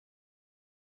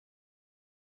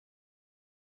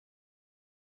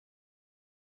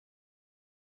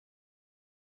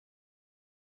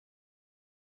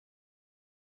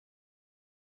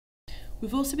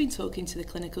We've also been talking to the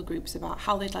clinical groups about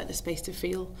how they'd like the space to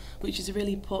feel, which is a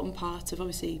really important part of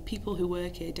obviously people who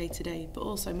work here day to day, but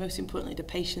also most importantly the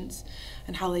patients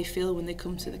and how they feel when they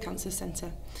come to the cancer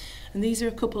centre. And these are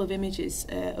a couple of images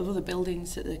of other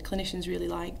buildings that the clinicians really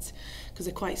liked because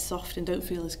they're quite soft and don't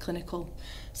feel as clinical.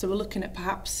 So we're looking at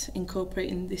perhaps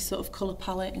incorporating this sort of colour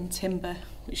palette in timber,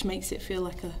 which makes it feel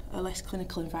like a less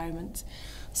clinical environment.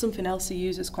 Something else the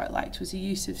users quite liked was the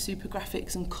use of super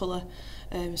graphics and colour,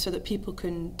 so that people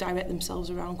can direct themselves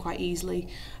around quite easily,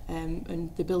 and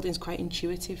the building's quite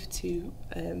intuitive to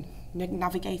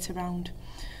navigate around.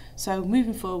 So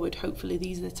moving forward, hopefully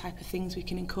these are the type of things we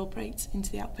can incorporate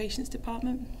into the outpatients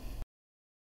department.